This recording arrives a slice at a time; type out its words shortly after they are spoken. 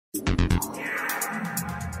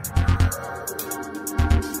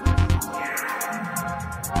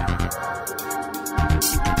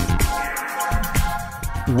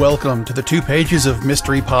Welcome to the 2 Pages of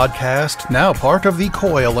Mystery podcast, now part of the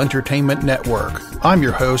Coil Entertainment Network. I'm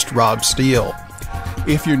your host, Rob Steele.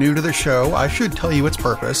 If you're new to the show, I should tell you its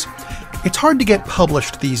purpose. It's hard to get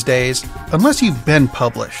published these days, unless you've been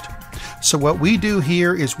published. So what we do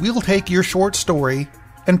here is we'll take your short story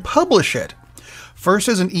and publish it. First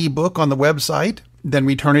as an ebook on the website, then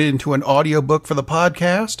we turn it into an audiobook for the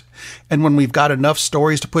podcast, and when we've got enough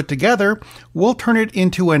stories to put together, we'll turn it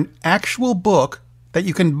into an actual book that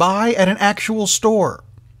you can buy at an actual store.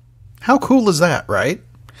 How cool is that, right?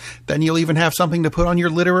 Then you'll even have something to put on your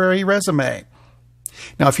literary resume.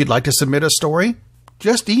 Now, if you'd like to submit a story,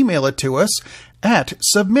 just email it to us at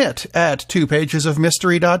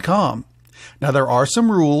submit@twopagesofmystery.com. Now, there are some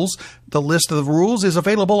rules. The list of the rules is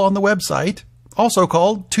available on the website, also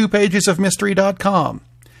called 2pagesofmystery.com.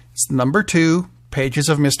 It's number 2, Pages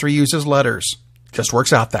of Mystery uses letters. Just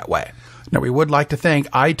works out that way. Now, we would like to thank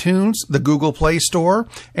iTunes, the Google Play Store,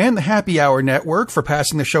 and the Happy Hour Network for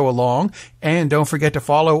passing the show along. And don't forget to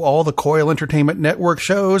follow all the Coil Entertainment Network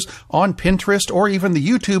shows on Pinterest or even the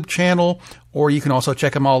YouTube channel, or you can also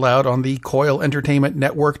check them all out on the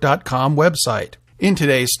coilentertainmentnetwork.com website. In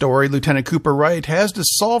today's story, Lieutenant Cooper Wright has to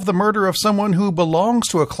solve the murder of someone who belongs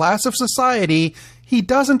to a class of society he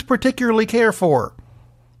doesn't particularly care for.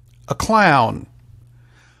 A clown.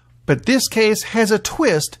 But this case has a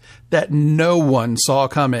twist that no one saw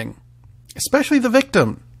coming, especially the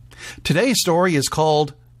victim. Today's story is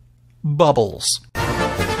called Bubbles.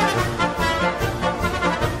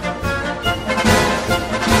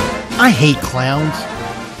 I hate clowns.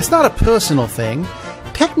 It's not a personal thing.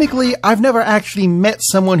 Technically, I've never actually met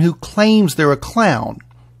someone who claims they're a clown.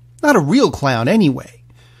 Not a real clown, anyway.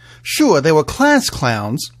 Sure, there were class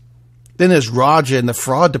clowns. Then there's Roger in the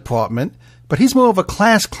fraud department, but he's more of a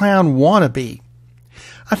class clown wannabe.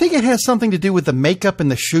 I think it has something to do with the makeup and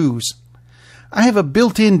the shoes. I have a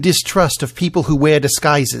built-in distrust of people who wear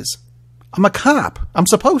disguises. I'm a cop. I'm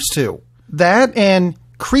supposed to. That and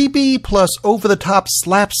creepy plus over-the-top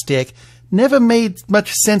slapstick never made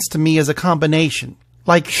much sense to me as a combination.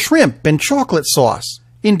 Like shrimp and chocolate sauce.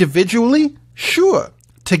 Individually? Sure.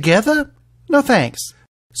 Together? No thanks.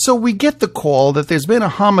 So we get the call that there's been a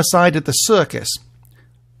homicide at the circus.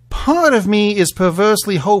 Part of me is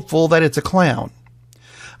perversely hopeful that it's a clown.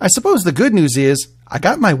 I suppose the good news is I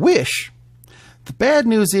got my wish. The bad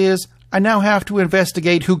news is I now have to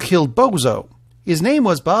investigate who killed Bozo. His name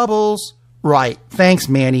was Bubbles. Right. Thanks,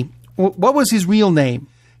 Manny. What was his real name?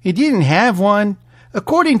 He didn't have one.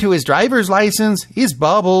 According to his driver's license, he's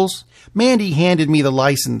Bubbles. Mandy handed me the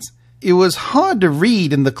license. It was hard to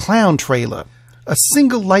read in the clown trailer. A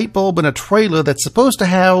single light bulb in a trailer that's supposed to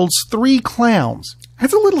house 3 clowns.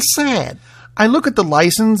 That's a little sad. I look at the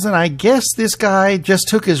license and I guess this guy just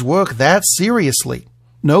took his work that seriously.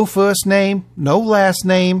 No first name, no last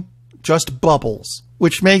name, just Bubbles,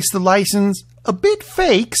 which makes the license a bit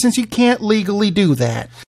fake since you can't legally do that.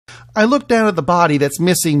 I look down at the body that's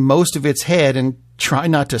missing most of its head and try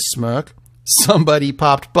not to smirk. Somebody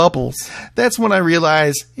popped Bubbles. That's when I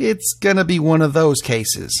realize it's gonna be one of those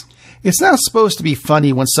cases. It's not supposed to be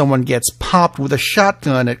funny when someone gets popped with a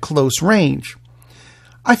shotgun at close range.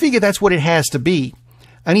 I figure that's what it has to be.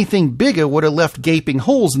 Anything bigger would have left gaping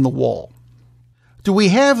holes in the wall. Do we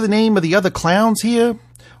have the name of the other clowns here?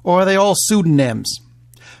 Or are they all pseudonyms?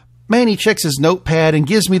 Manny checks his notepad and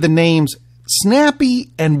gives me the names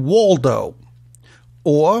Snappy and Waldo.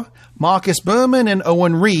 Or Marcus Berman and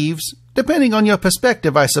Owen Reeves, depending on your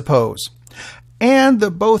perspective, I suppose. And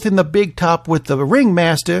they're both in the big top with the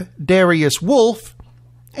ringmaster, Darius Wolfe,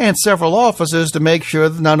 and several officers to make sure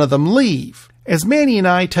that none of them leave. As Manny and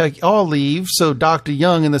I take our leave so Dr.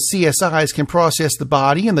 Young and the CSIs can process the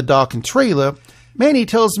body in the darkened trailer, Manny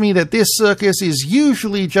tells me that this circus is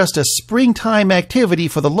usually just a springtime activity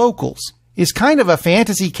for the locals. It's kind of a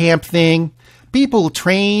fantasy camp thing. People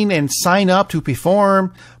train and sign up to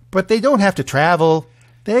perform, but they don't have to travel.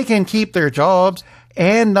 They can keep their jobs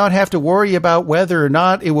and not have to worry about whether or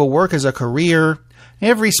not it will work as a career.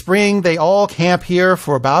 Every spring, they all camp here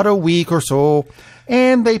for about a week or so,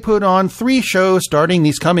 and they put on 3 shows starting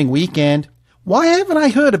this coming weekend. Why haven't I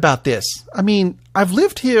heard about this? I mean, I've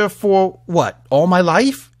lived here for, all my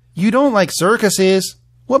life? You don't like circuses?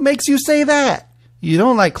 What makes you say that? You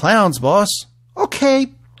don't like clowns, boss.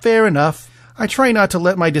 Okay, fair enough. I try not to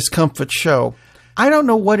let my discomfort show. I don't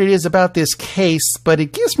know what it is about this case, but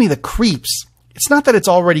it gives me the creeps. It's not that it's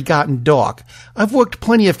already gotten dark. I've worked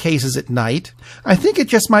plenty of cases at night. I think it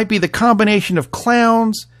just might be the combination of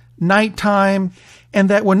clowns, nighttime, and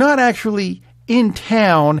that we're not actually in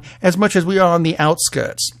town as much as we are on the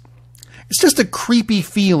outskirts. It's just a creepy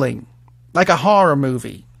feeling, like a horror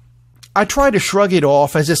movie. I try to shrug it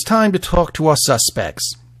off as it's time to talk to our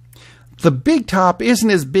suspects. The Big Top isn't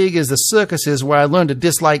as big as the circuses where I learned to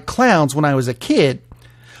dislike clowns when I was a kid,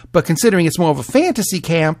 but considering it's more of a fantasy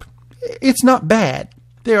camp, it's not bad.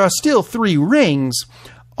 There are still 3 rings,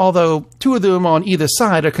 although 2 of them on either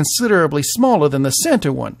side are considerably smaller than the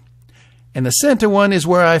center one. And the center one is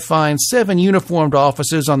where I find 7 uniformed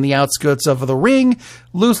officers on the outskirts of the ring,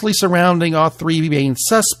 loosely surrounding our 3 main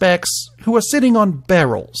suspects, who are sitting on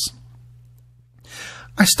barrels.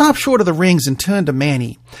 I stop short of the rings and turn to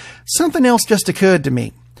Manny. Something else just occurred to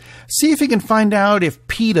me. See if he can find out if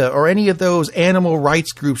PETA or any of those animal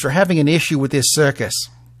rights groups are having an issue with this circus.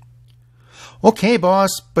 Okay,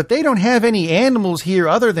 boss, but they don't have any animals here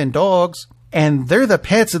other than dogs, and they're the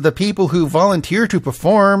pets of the people who volunteer to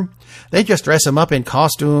perform. They just dress them up in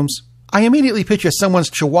costumes. I immediately picture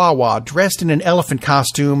someone's chihuahua dressed in an elephant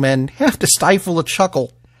costume and have to stifle a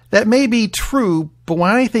chuckle. That may be true, but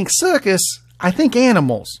when I think circus, I think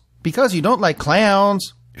animals. Because you don't like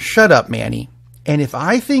clowns. Shut up, Manny. And if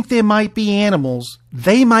I think there might be animals,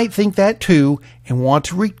 they might think that too and want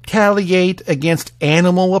to retaliate against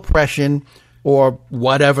animal oppression, or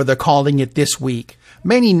whatever they're calling it this week.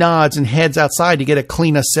 Manny nods and heads outside to get a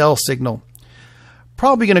cleaner cell signal.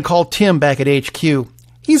 Probably going to call Tim back at HQ.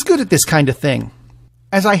 He's good at this kind of thing.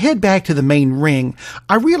 As I head back to the main ring,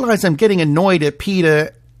 I realize I'm getting annoyed at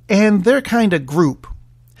PETA and their kind of group.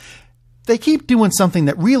 They keep doing something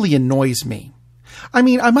that really annoys me. I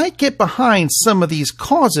mean, I might get behind some of these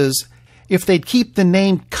causes if they'd keep the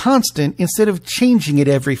name constant instead of changing it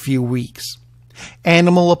every few weeks.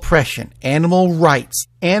 Animal oppression, animal rights,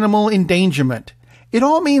 animal endangerment. It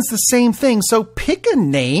all means the same thing, so pick a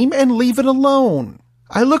name and leave it alone.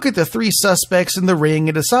 I look at the 3 suspects in the ring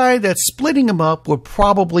and decide that splitting them up would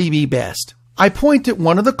probably be best. I point at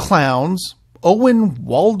one of the clowns, Owen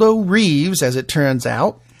Waldo Reeves as it turns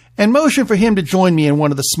out, and motion for him to join me in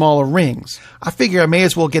one of the smaller rings. I figure I may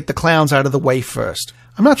as well get the clowns out of the way first.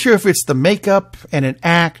 I'm not sure if it's the makeup and an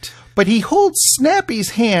act, but he holds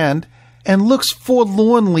Snappy's hand and looks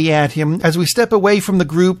forlornly at him as we step away from the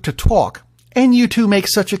group to talk. And you two make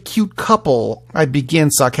such a cute couple, I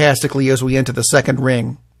begin sarcastically as we enter the second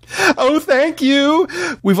ring. Oh, thank you!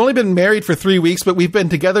 We've only been married for 3 weeks, but we've been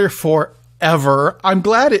together forever. I'm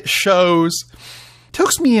glad it shows.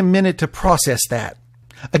 Took me a minute to process that.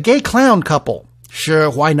 A gay clown couple.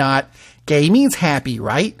 Sure, why not? Gay means happy,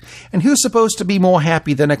 right? And who's supposed to be more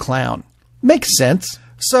happy than a clown? Makes sense.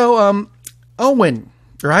 So, Owen,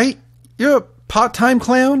 right? You're a part-time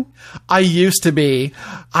clown? I used to be.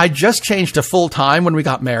 I just changed to full-time when we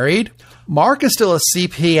got married. Mark is still a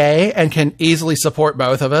CPA and can easily support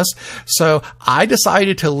both of us, so I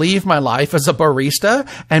decided to leave my life as a barista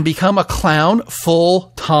and become a clown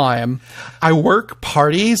full-time. I work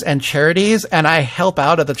parties and charities, and I help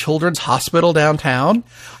out at the Children's Hospital downtown.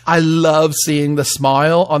 I love seeing the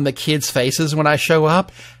smile on the kids' faces when I show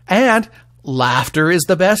up, and laughter is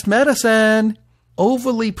the best medicine.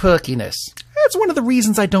 Overly perkiness. That's one of the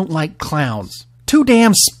reasons I don't like clowns. Too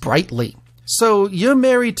damn sprightly. So you're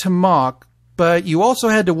married to Mark, but you also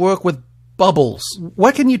had to work with Bubbles.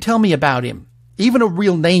 What can you tell me about him? Even a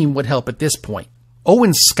real name would help at this point.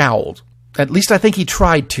 Owen scowled. At least I think he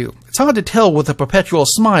tried to. It's hard to tell with a perpetual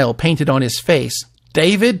smile painted on his face.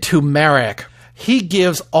 David Turmeric. He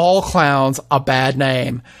gives all clowns a bad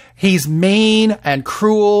name. He's mean and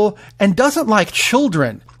cruel and doesn't like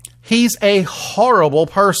children. He's a horrible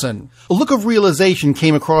person. A look of realization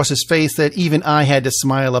came across his face that even I had to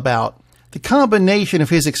smile about. The combination of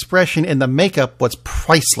his expression and the makeup was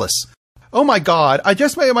priceless. Oh my God, I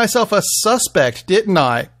just made myself a suspect, didn't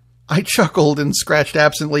I? I chuckled and scratched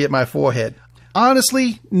absently at my forehead.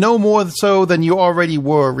 Honestly, no more so than you already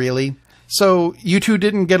were, really. So, you two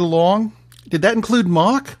didn't get along? Did that include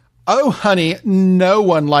Mark? Oh, honey, no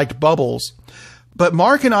one liked Bubbles. But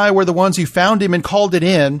Mark and I were the ones who found him and called it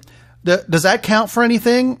in. Does that count for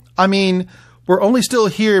anything? I mean, we're only still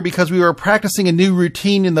here because we were practicing a new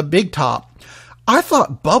routine in the Big Top. I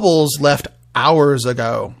thought Bubbles left hours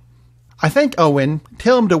ago. I thank Owen,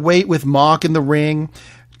 tell him to wait with Mark in the ring,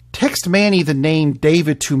 text Manny the name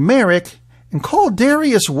David Turmeric, and call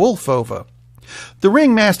Darius Wolf over. The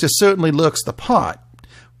ringmaster certainly looks the part.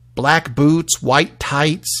 Black boots, white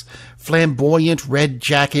tights, flamboyant red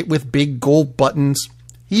jacket with big gold buttons.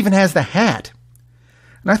 He even has the hat.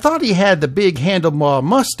 And I thought he had the big handlebar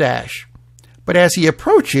mustache. But as he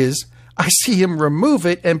approaches, I see him remove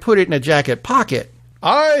it and put it in a jacket pocket.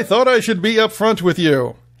 I thought I should be up front with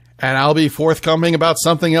you. And I'll be forthcoming about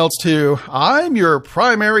something else too. I'm your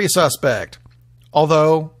primary suspect.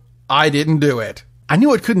 Although, I didn't do it. I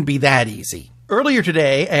knew it couldn't be that easy. Earlier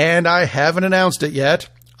today, and I haven't announced it yet,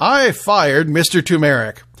 I fired Mr.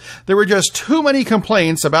 Turmeric. There were just too many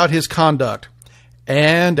complaints about his conduct.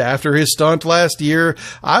 And after his stunt last year,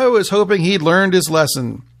 I was hoping he'd learned his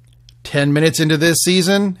lesson. 10 minutes into this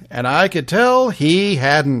season, and I could tell he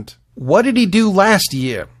hadn't. What did he do last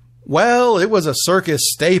year? Well, it was a circus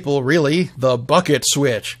staple, really, the bucket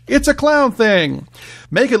switch. It's a clown thing.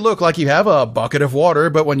 Make it look like you have a bucket of water,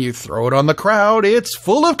 but when you throw it on the crowd, it's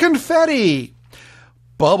full of confetti.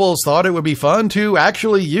 Bubbles thought it would be fun to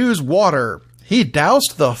actually use water. He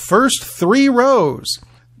doused the first 3 rows.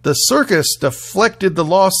 The circus deflected the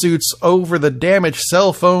lawsuits over the damaged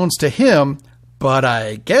cell phones to him, but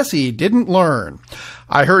I guess he didn't learn.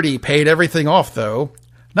 I heard he paid everything off, though.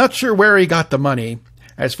 Not sure where he got the money.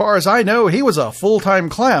 As far as I know, he was a full-time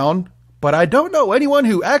clown, but I don't know anyone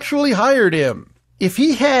who actually hired him. If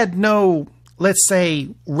he had no, let's say,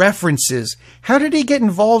 references, how did he get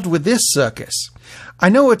involved with this circus? I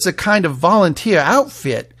know it's a kind of volunteer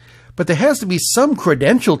outfit, but there has to be some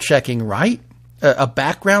credential checking, right? A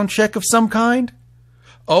background check of some kind?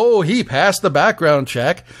 Oh, he passed the background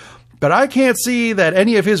check, but I can't see that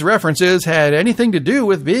any of his references had anything to do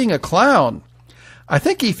with being a clown. I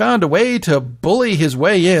think he found a way to bully his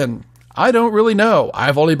way in. I don't really know.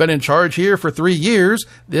 I've only been in charge here for 3 years,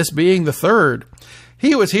 this being the 3rd.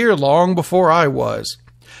 He was here long before I was.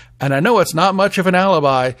 And I know it's not much of an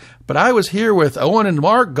alibi, but I was here with Owen and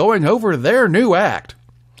Mark going over their new act.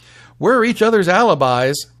 We're each other's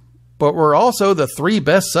alibis, but we're also the 3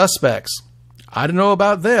 best suspects. I don't know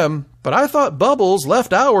about them, but I thought Bubbles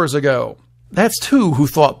left hours ago. That's 2 who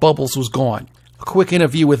thought Bubbles was gone. A quick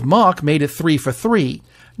interview with Mark made it 3 for 3.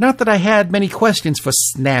 Not that I had many questions for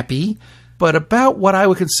Snappy, but about what I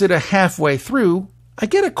would consider halfway through, I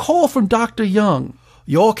get a call from Dr. Young.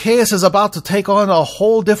 Your case is about to take on a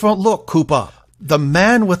whole different look, Cooper. The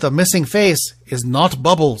man with the missing face is not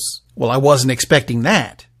Bubbles. Well, I wasn't expecting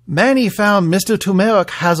that. Manny found Mr. Turmeric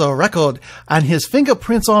has a record, and his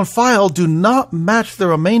fingerprints on file do not match the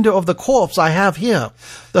remainder of the corpse I have here.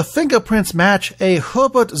 The fingerprints match a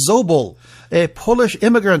Herbert Zobel, a Polish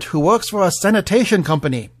immigrant who works for a sanitation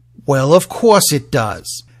company. Well, of course it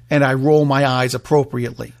does. And I roll my eyes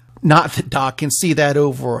appropriately. Not that Doc can see that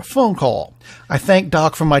over a phone call. I thank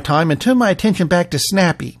Doc for my time and turn my attention back to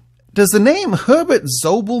Snappy. Does the name Herbert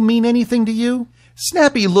Zobel mean anything to you?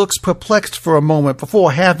 Snappy looks perplexed for a moment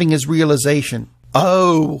before having his realization.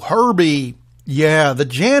 Oh, Herbie. Yeah, the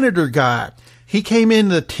janitor guy. He came in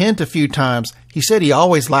the tent a few times. He said he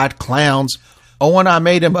always liked clowns. Oh, and I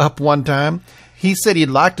made him up one time. He said he'd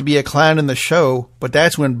like to be a clown in the show, but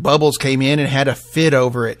that's when Bubbles came in and had a fit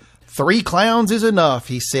over it. 3 clowns is enough,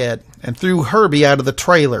 he said, and threw Herbie out of the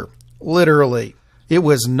trailer. Literally. It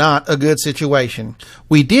was not a good situation.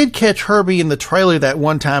 We did catch Herbie in the trailer that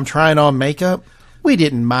one time trying on makeup. We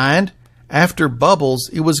didn't mind. After Bubbles,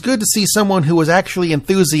 it was good to see someone who was actually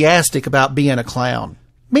enthusiastic about being a clown.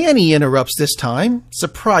 Manny interrupts this time,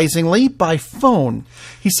 surprisingly, by phone.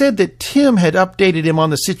 He said that Tim had updated him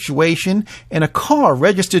on the situation and a car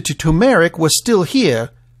registered to Turmeric was still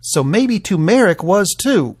here, so maybe Turmeric was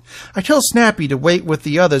too. I tell Snappy to wait with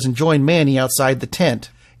the others and join Manny outside the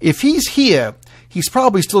tent. If he's here, he's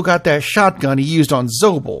probably still got that shotgun he used on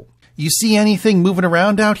Zobel. You see anything moving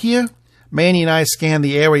around out here? Manny and I scan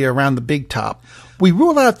the area around the big top. We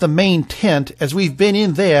rule out the main tent as we've been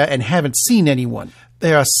in there and haven't seen anyone.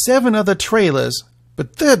 There are 7 other trailers,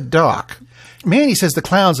 but they're dark. Manny says the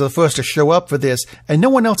clowns are the first to show up for this, and no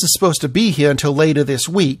one else is supposed to be here until later this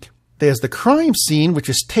week. There's the crime scene, which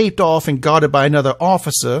is taped off and guarded by another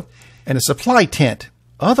officer, and a supply tent.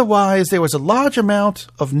 Otherwise, there was a large amount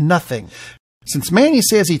of nothing. Since Manny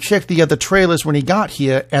says he checked the other trailers when he got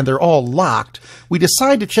here, and they're all locked, we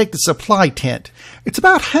decide to check the supply tent. It's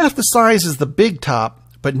about half the size as the big top,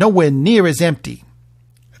 but nowhere near as empty.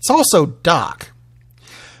 It's also dark.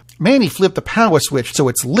 Manny flipped the power switch so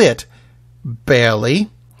it's lit.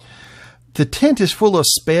 Barely. The tent is full of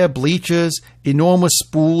spare bleachers, enormous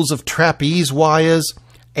spools of trapeze wires,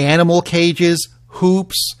 animal cages,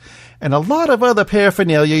 hoops, and a lot of other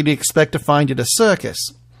paraphernalia you'd expect to find at a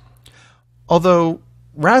circus. Although,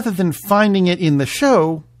 rather than finding it in the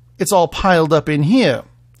show, it's all piled up in here.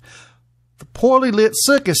 The poorly lit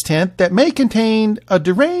circus tent that may contain a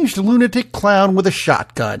deranged lunatic clown with a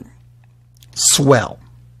shotgun. Swell.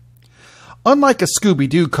 Unlike a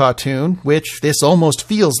Scooby-Doo cartoon, which this almost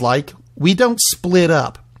feels like, we don't split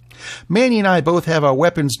up. Manny and I both have our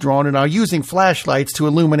weapons drawn and are using flashlights to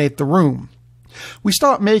illuminate the room. We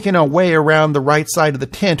start making our way around the right side of the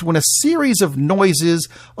tent when a series of noises,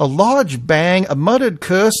 a large bang, a muttered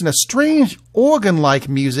curse, and a strange organ-like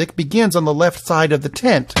music begins on the left side of the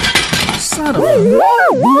tent. Son of a...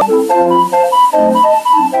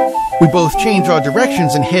 We both change our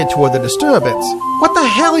directions and head toward the disturbance. What the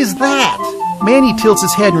hell is that? Manny tilts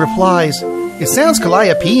his head and replies, "It sounds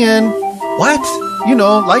Calliopean." What? You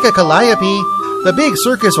know, like a calliope. The big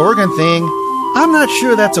circus organ thing. I'm not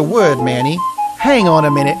sure that's a word, Manny. Hang on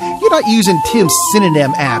a minute. You're not using Tim's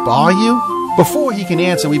synonym app, are you? Before he can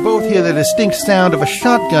answer, we both hear the distinct sound of a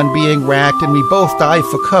shotgun being racked, and we both dive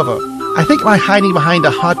for cover. I think my hiding behind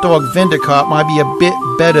a hot dog vendor cart might be a bit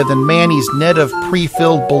better than Manny's net of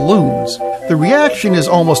pre-filled balloons. The reaction is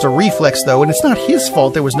almost a reflex, though, and it's not his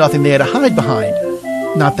fault there was nothing there to hide behind.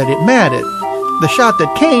 Not that it mattered. The shot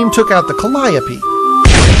that came took out the calliope.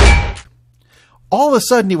 All of a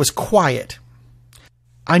sudden, it was quiet.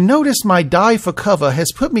 I noticed my dive for cover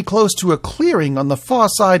has put me close to a clearing on the far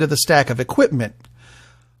side of the stack of equipment.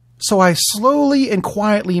 So I slowly and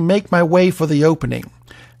quietly make my way for the opening,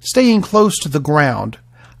 staying close to the ground.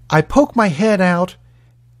 I poke my head out,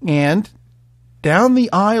 and down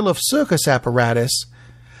the aisle of circus apparatus,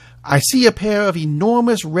 I see a pair of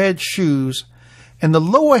enormous red shoes and the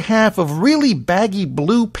lower half of really baggy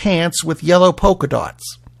blue pants with yellow polka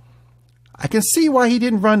dots. I can see why he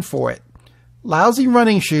didn't run for it. Lousy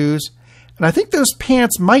running shoes, and I think those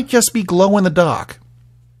pants might just be glow in the dark.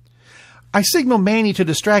 I signal Manny to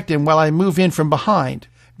distract him while I move in from behind.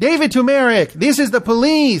 "David Turmeric, this is the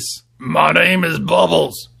police." "My name is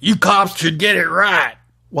Bubbles. You cops should get it right."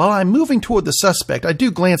 While I'm moving toward the suspect, I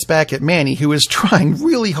do glance back at Manny, who is trying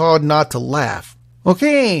really hard not to laugh.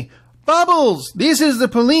 "Okay, Bubbles, this is the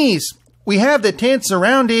police. We have the tent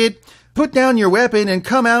surrounded. Put down your weapon and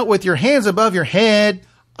come out with your hands above your head."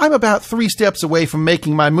 I'm about 3 steps away from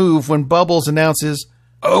making my move when Bubbles announces,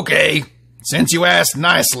 "Okay, since you asked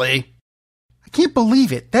nicely." I can't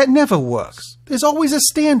believe it. That never works. There's always a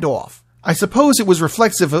standoff. I suppose it was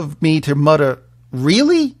reflexive of me to mutter,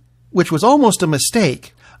 "Really?" which was almost a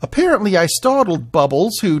mistake. Apparently I startled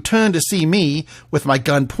Bubbles, who turned to see me with my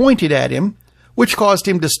gun pointed at him, which caused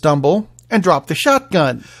him to stumble and drop the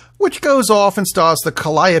shotgun, which goes off and starts the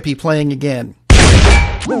calliope playing again.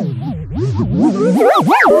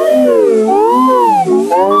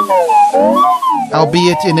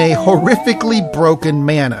 Albeit in a horrifically broken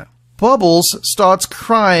manner. Bubbles starts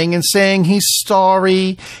crying and saying he's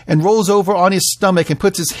sorry and rolls over on his stomach and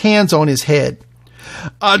puts his hands on his head.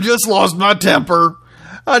 "I just lost my temper.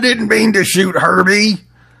 I didn't mean to shoot Herbie.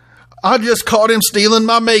 I just caught him stealing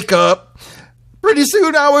my makeup. Pretty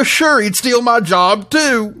soon I was sure he'd steal my job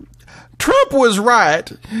too. Trump was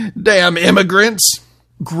right. Damn immigrants."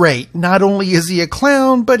 Great. Not only is he a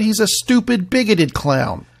clown, but he's a stupid, bigoted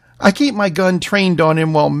clown. I keep my gun trained on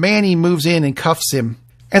him while Manny moves in and cuffs him.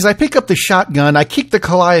 As I pick up the shotgun, I kick the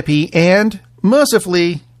calliope and,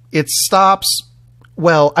 mercifully, it stops.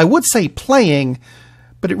 Well, I would say playing,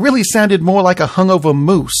 but it really sounded more like a hungover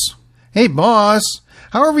moose. "Hey, boss,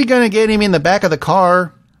 how are we going to get him in the back of the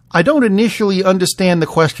car?" I don't initially understand the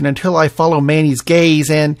question until I follow Manny's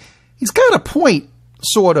gaze, and he's got a point,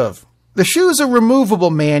 sort of. "The shoes are removable,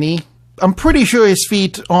 Manny. I'm pretty sure his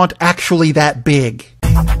feet aren't actually that big."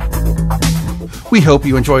 We hope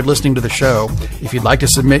you enjoyed listening to the show. If you'd like to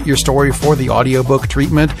submit your story for the audiobook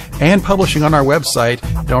treatment and publishing on our website,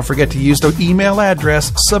 don't forget to use the email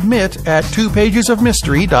address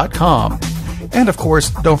submit@twopagesofmystery.com. And of course,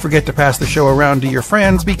 don't forget to pass the show around to your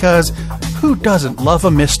friends, because who doesn't love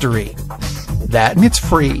a mystery? That, and it's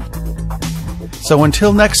free. So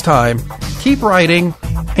until next time, keep writing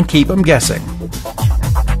and keep 'em guessing.